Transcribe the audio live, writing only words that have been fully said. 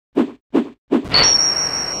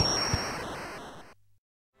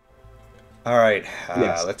Alright,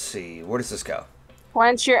 Yes. let's see. Where does this go?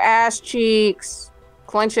 Clench your ass cheeks.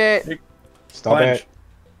 Clench it. Stop Clench. it.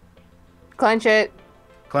 Clench it.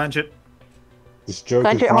 Clench it. This joke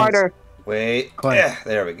Clench is it harder. Wait. Clench. Yeah,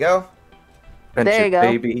 there we go. Clench There you it, go.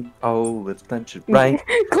 baby. Oh, let's clench it right.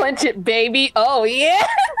 Clench it, baby. Oh, yeah.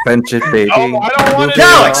 Clench it, baby. Oh, I don't want to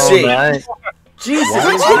Galaxy! All right. Jesus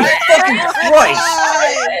Why? fucking Christ!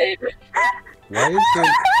 Why is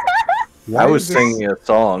it? I was singing a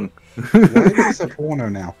song. Why is this a porno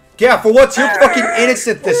now? Yeah, for once you're fucking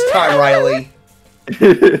innocent this time, Riley.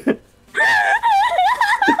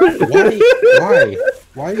 Why?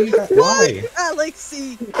 Why do you got why?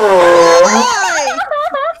 Galaxy? Why?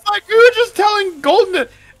 Like we were just telling Golden to...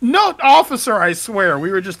 No, officer, I swear. We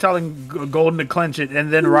were just telling Golden to clench it,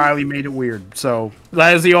 and then Riley made it weird. So,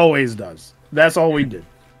 as he always does. That's all we did.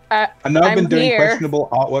 I know I've been I'm doing here. questionable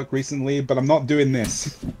artwork recently, but I'm not doing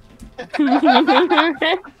this.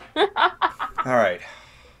 Alright.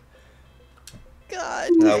 God.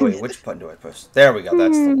 Oh, wait, which button do I push? There we go,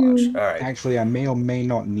 that's the launch. Alright. Actually, I may or may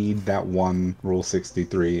not need that one Rule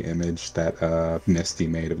 63 image that Misty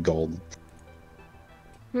made of gold.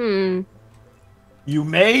 Hmm. You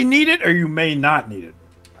may need it, or you may not need it.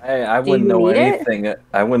 I Do wouldn't you know need it? anything.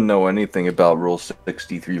 I wouldn't know anything about Rule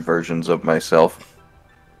 63 versions of myself.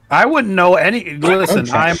 I wouldn't know any... Listen, Don't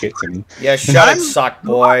chat I'm... shit to me. Yeah, shut it, sock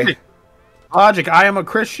boy. Logic, I am a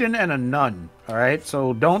Christian and a nun, alright?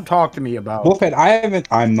 So don't talk to me about... Wolfhead,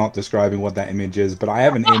 I'm not describing what that image is, but I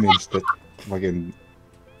have an image that fucking...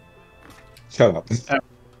 Shut up.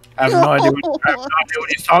 I have no idea what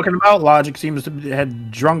he's talking about. Logic seems to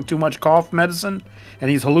have drunk too much cough medicine, and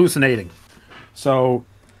he's hallucinating. So,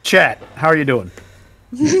 chat, how are you doing?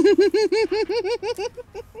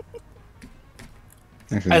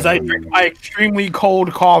 Actually, As no, I no, drink no. my extremely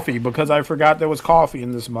cold coffee because I forgot there was coffee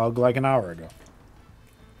in this mug like an hour ago.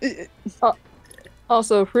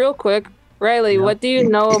 Also, real quick, Riley, Yeah. what do you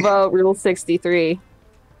know about Rule 63?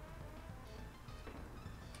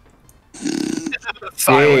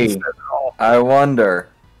 Silence. Hey, I wonder.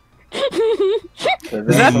 Is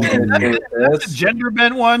that the gender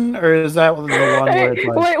bent one, or is that the one where it's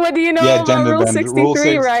like... Wait, what do you know Yeah, about gender Rule bend.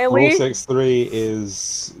 63, Riley? Rule 63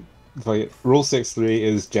 is... Rule 63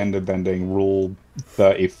 is gender bending. Rule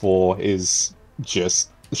 34 is just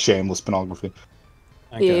shameless pornography.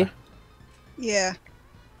 Okay. Yeah. Yeah.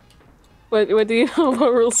 What do you know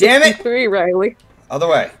about Rule Damn it! 63, Riley? Other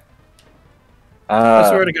way. I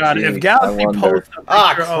swear to God, if Galaxy posts a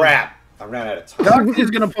Ah, picture of- crap. I ran out of time. Galaxy's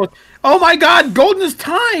gonna post... Oh my God, Golden is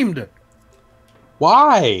timed!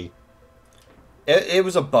 Why? It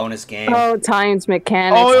was a bonus game. Oh, times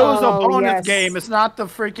mechanics. Oh, it was a bonus yes. game. It's not the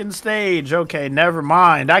freaking stage. Okay, never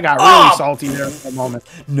mind. I got really Oh! salty there for a moment.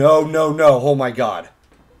 No, no, no. Oh my god.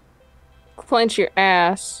 Clench your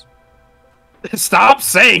ass. Stop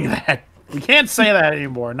saying that. We can't say that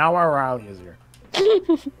anymore. Now our Riley is here.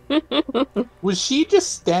 Was she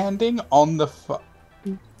just standing on the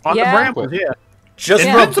On Yeah. the brambles, yeah. Just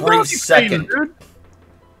Yeah. for a Invincibility brief second. phase, dude.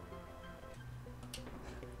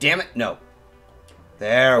 Damn it, no.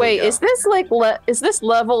 There Wait, we go. is this like is this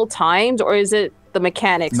level timed or is it the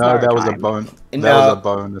mechanics? No, are that was a timed? bonus. That No. was a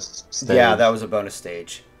bonus stage. Yeah, that was a bonus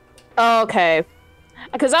stage. Oh, okay.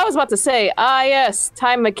 Because I was about to say, yes,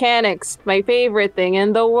 time mechanics, my favorite thing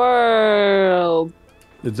in the world.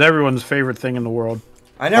 It's everyone's favorite thing in the world.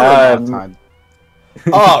 I never. Time.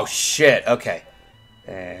 Oh shit. Okay.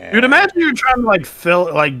 And... Dude, imagine you're trying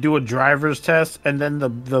to do a driver's test, and then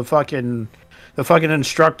the fucking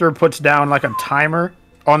instructor puts down like a timer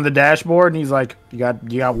on the dashboard, and he's like, "You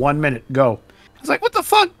got 1 minute, go." It's like, what the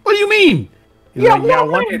fuck? What do you mean? He's like, "You got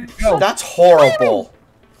 1 minute, go." That's horrible.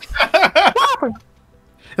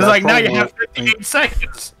 It's like, now you probably- have 58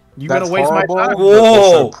 seconds. You That's gonna waste horrible, my time? but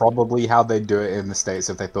also Whoa. probably how they do it in the States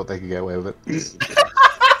if they thought they could get away with it.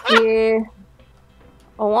 Yeah.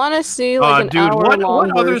 I want to see like an Dude, hour what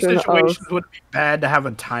long other version situations of... would it be bad to have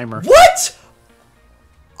a timer? What?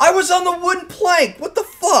 I was on the wooden plank. What the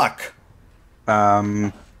fuck?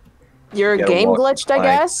 Your Gotta game walk the glitched, I plank.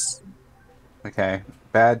 guess? Okay.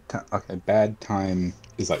 Bad time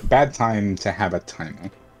is like bad time to have a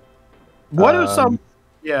timer. What are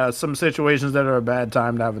some situations that are a bad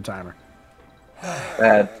time to have a timer?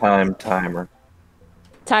 Bad timer.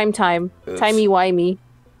 Time. Oops. Timey-wimey.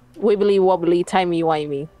 Wibbly-wobbly,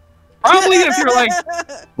 timey-wimey. Probably if you're like,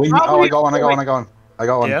 When Probably- I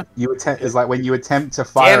got one. Yeah? You attempt is like when you attempt to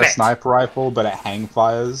fire Damn a it. sniper rifle, but it hang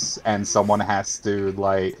fires, and someone has to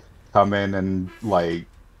like come in and like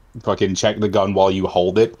fucking check the gun while you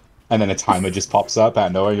hold it, and then a timer just pops up out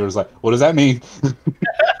of nowhere. And you're just like, what does that mean?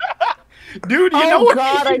 Dude, you Oh, know what?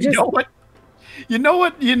 God, I you just- know what? You know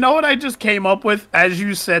what? You know what I just came up with as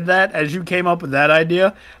you said that, as you came up with that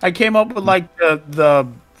idea? I came up with like the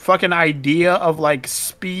fucking idea of like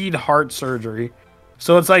speed heart surgery.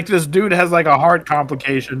 So it's like this dude has like a heart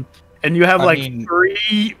complication and you have I like mean-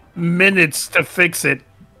 3 minutes to fix it.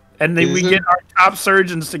 And then we Isn't- get our top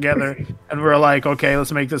surgeons together and we're like, okay,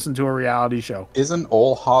 let's make this into a reality show. Isn't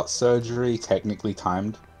all heart surgery technically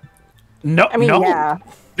timed? No, I mean, no. yeah.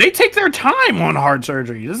 They take their time on heart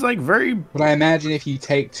surgery. It's like very But I imagine if you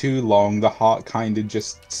take too long, the heart kind of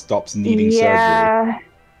just stops needing surgery. Yeah.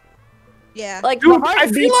 Yeah. Like, Dude, the heart I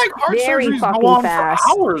feel beats like heart very surgeries fucking go on fast.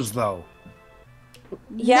 for hours, though.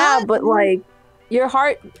 Yeah, Not- but like your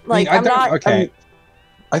heart, like I I'm don't- not. okay.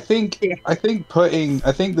 I think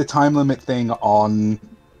the time limit thing on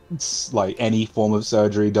like any form of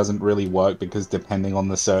surgery doesn't really work because depending on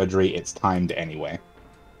the surgery, it's timed anyway.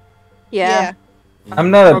 Yeah.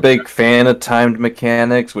 I'm not a big fan of timed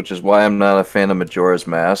mechanics, which is why I'm not a fan of Majora's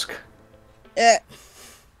Mask. Eh,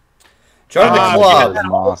 Join the Ah,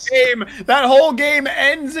 club. That whole game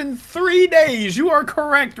ends in 3 days. You are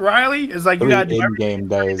correct, Riley. It's like you 3 got to do in-game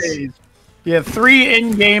days. days. Yeah, 3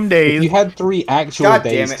 in-game If days. you had 3 actual God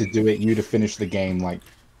damn days it. to do it, you'd have finished the game like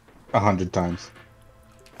 100 times.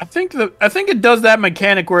 I think it does that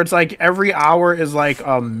mechanic where it's like every hour is like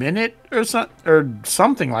a minute or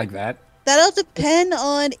something like that. that'll depend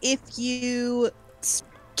on if you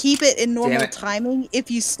keep it in normal Damn it. timing. If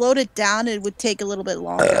you slowed it down, it would take a little bit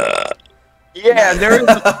longer. Yeah, there is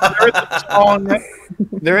a song.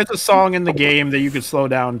 There is a song in the game that you could slow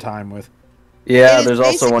down time with. It Yeah, is there's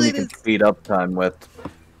also one you basically can speed up time with.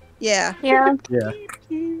 Yeah. Yeah. Yeah,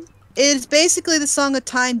 It's basically the Song of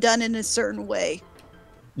Time done in a certain way.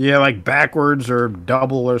 yeah, like backwards or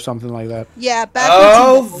double or something like that. Yeah, backwards and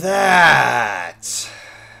Oh, double. that.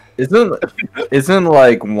 Isn't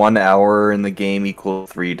like 1 hour in the game equal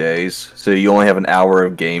 3 days? So you only have an hour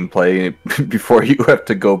of gameplay before you have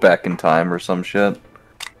to go back in time or some shit.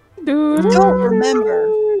 Don't remember.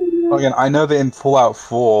 Again, I know that in Fallout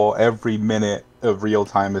 4, every minute of real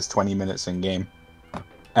time is 20 minutes in game.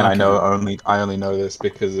 And I only know this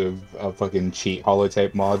because of a fucking cheat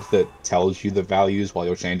holotape mod that tells you the values while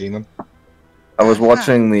you're changing them. I was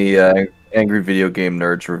watching the Angry Video Game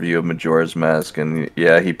Nerds review of Majora's Mask, and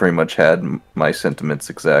yeah, he pretty much had my sentiments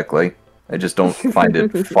exactly. I just don't find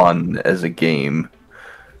it fun as a game.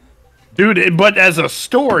 Dude, but as a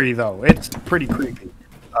story though, it's pretty creepy.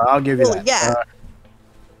 I'll give you Oh, that. yeah.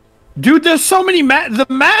 Dude, there's so many the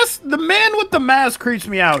man with the mask creeps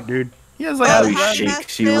me out, dude. He has like How Oh, he yeah.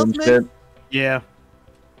 shakes you and Salesman? shit. yeah.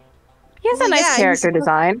 He has a Well, nice yeah, character he's-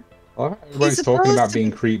 design. Everybody's He's talking supposed about to being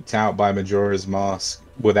be- creeped out by Majora's Mask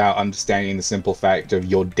without understanding the simple fact of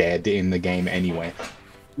you're dead in the game anyway.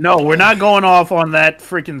 No, we're not going off on that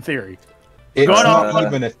freaking theory. It's Going not on-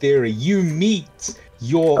 even a theory. You meet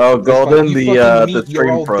your Oh, Golden, you the, fucking the meet your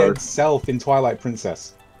stream old pro. dead self in Twilight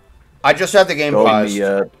Princess. I just had the game Golden, paused.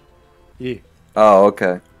 Yeah. Oh,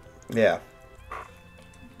 okay. Yeah.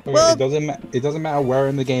 Okay, Well- it doesn't matter where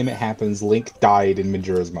in the game it happens. Link died in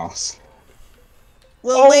Majora's Mask.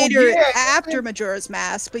 Well, Oh, later yeah. after Majora's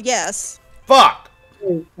Mask, but yes. Fuck.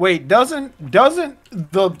 Wait, doesn't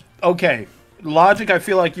the okay, logic, I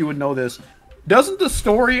feel like you would know this. Doesn't the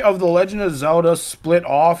story of The Legend of Zelda split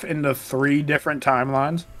off into 3 different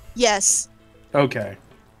timelines? Yes. Okay.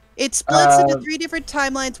 It splits into 3 different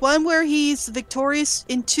timelines. One where he's victorious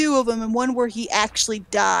in 2 of them, and one where he actually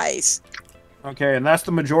dies. Okay, and that's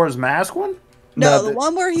the Majora's Mask one? No, the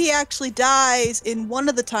one where he actually dies in one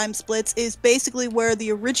of the time splits is basically where the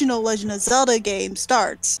original Legend of Zelda game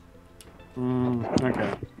starts.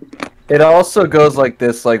 Okay. It also goes like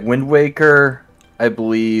this, like Wind Waker, I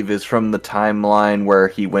believe, is from the timeline where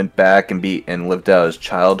he went back and lived out his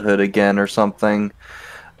childhood again or something.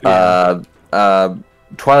 Yeah.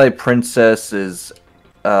 Twilight Princess is,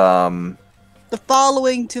 The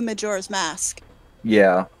following to Majora's Mask.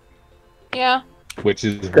 yeah. Yeah. Which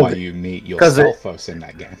is why you meet 'cause it- yourself in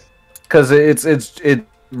that game. Because it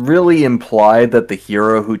really implied that the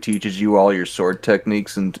hero who teaches you all your sword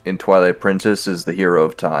techniques in Twilight Princess is the hero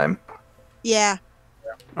of time. Yeah,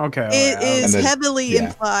 Okay. it alright, is And then- heavily yeah.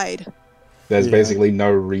 implied. There's Yeah. basically no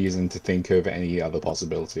reason to think of any other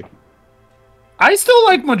possibility. I still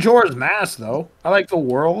like Majora's Mask though. I like the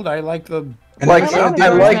world. I like the And Like, I I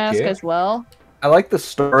did like it. as well. I like the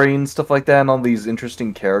story and stuff like that and all these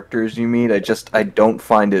interesting characters you meet. I don't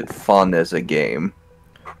find it fun as a game.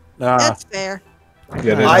 That's fair.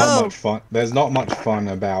 Yeah, there's I- not much fun. There's not much fun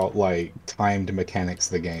about like timed mechanics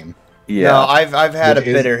of the game. Yeah. No, I've had a Which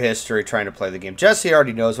is- bitter history trying to play the game. Jesse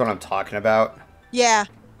already knows what I'm talking about. Yeah.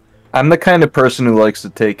 I'm the kind of person who likes to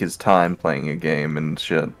take his time playing a game and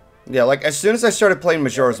shit. Yeah, like, as soon as I started playing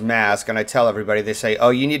Majora's Mask, and I tell everybody, they say, oh,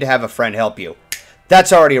 you need to have a friend help you.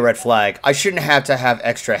 That's already a red flag. I shouldn't have to have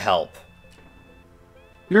extra help.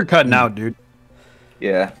 You're cutting out, dude.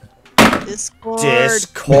 Yeah.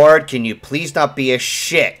 Discord, can you please not be a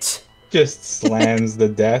shit? Just slams the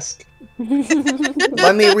desk.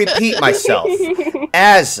 Let me repeat myself.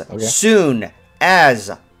 As soon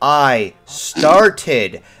as I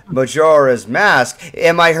started Majora's Mask,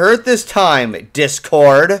 am I heard this time,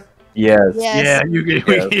 Discord? Yes. Yeah, we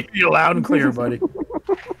hear you loud and clear, buddy.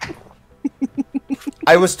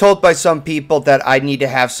 I was told by some people that I need to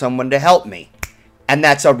have someone to help me. And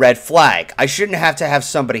that's a red flag. I shouldn't have to have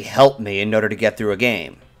somebody help me in order to get through a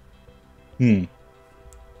game.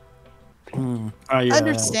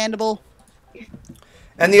 Understandable.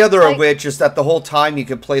 And the other of which is that the whole time you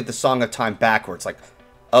can play the Song of Time backwards. Like,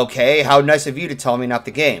 okay, how nice of you to tell me not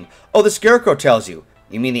the game. Oh, the Scarecrow tells you.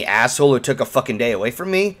 You mean the asshole who took a fucking day away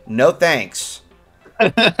from me? No thanks.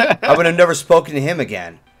 I would have never spoken to him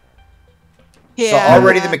again. Yeah. So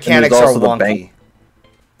already the mechanics are wonky.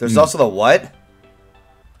 There's also the what?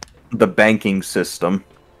 The banking system.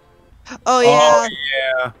 Oh yeah. Oh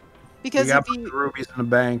yeah. Because you got if to put you, the rubies in the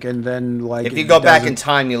bank, and then like If you go back in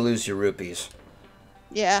time, you lose your rupees.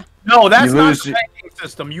 yeah. No, that's You not lose the banking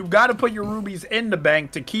system. You've got to put your rubies in the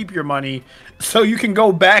bank to keep your money, so you can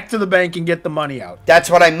go back to the bank and get the money out. That's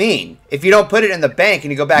what I mean. If you don't put it in the bank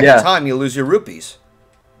and you go back in time, you lose your rupees.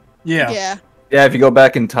 Yeah. Yeah. Yeah, if you go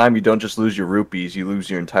back in time, you don't just lose your rupees, you lose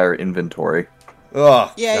your entire inventory.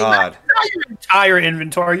 Oh, Yeah, God. Not your entire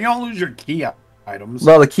inventory. You don't lose your key items.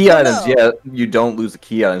 Well, the key No, items, no. yeah, you don't lose the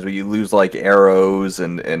key items, but you lose like arrows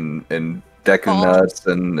and Deku Bombs. nuts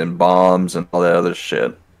and bombs and all that other shit.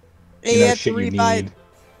 And You you know, have shit to you rebuy. need.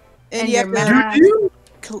 And you have your to.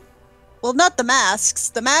 mask. Well, not the masks.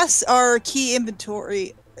 The masks are key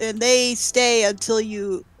inventory, and they stay until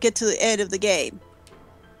you get to the end of the game.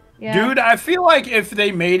 Yeah. Dude, I feel like if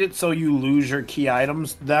they made it so you lose your key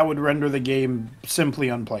items, that would render the game simply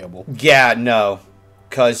unplayable. Yeah, no.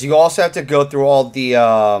 Because you also have to go through all the,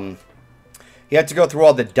 you have to go through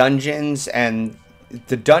all the dungeons, and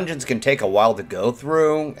the dungeons can take a while to go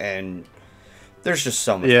through, and there's just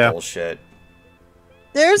so much bullshit.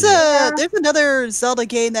 There's another Zelda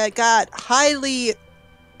game that got highly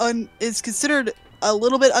is considered a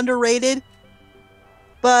little bit underrated,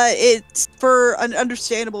 but it's for an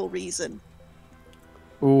understandable reason.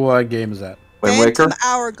 What game is that? Wind Waker? Phantom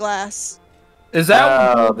Hourglass. Is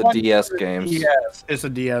that the one- DS games. DS. It's a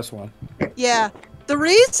DS one. Yeah. The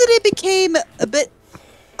reason it became a bit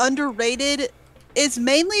underrated is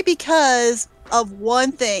mainly because of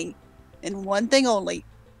one thing, and one thing only.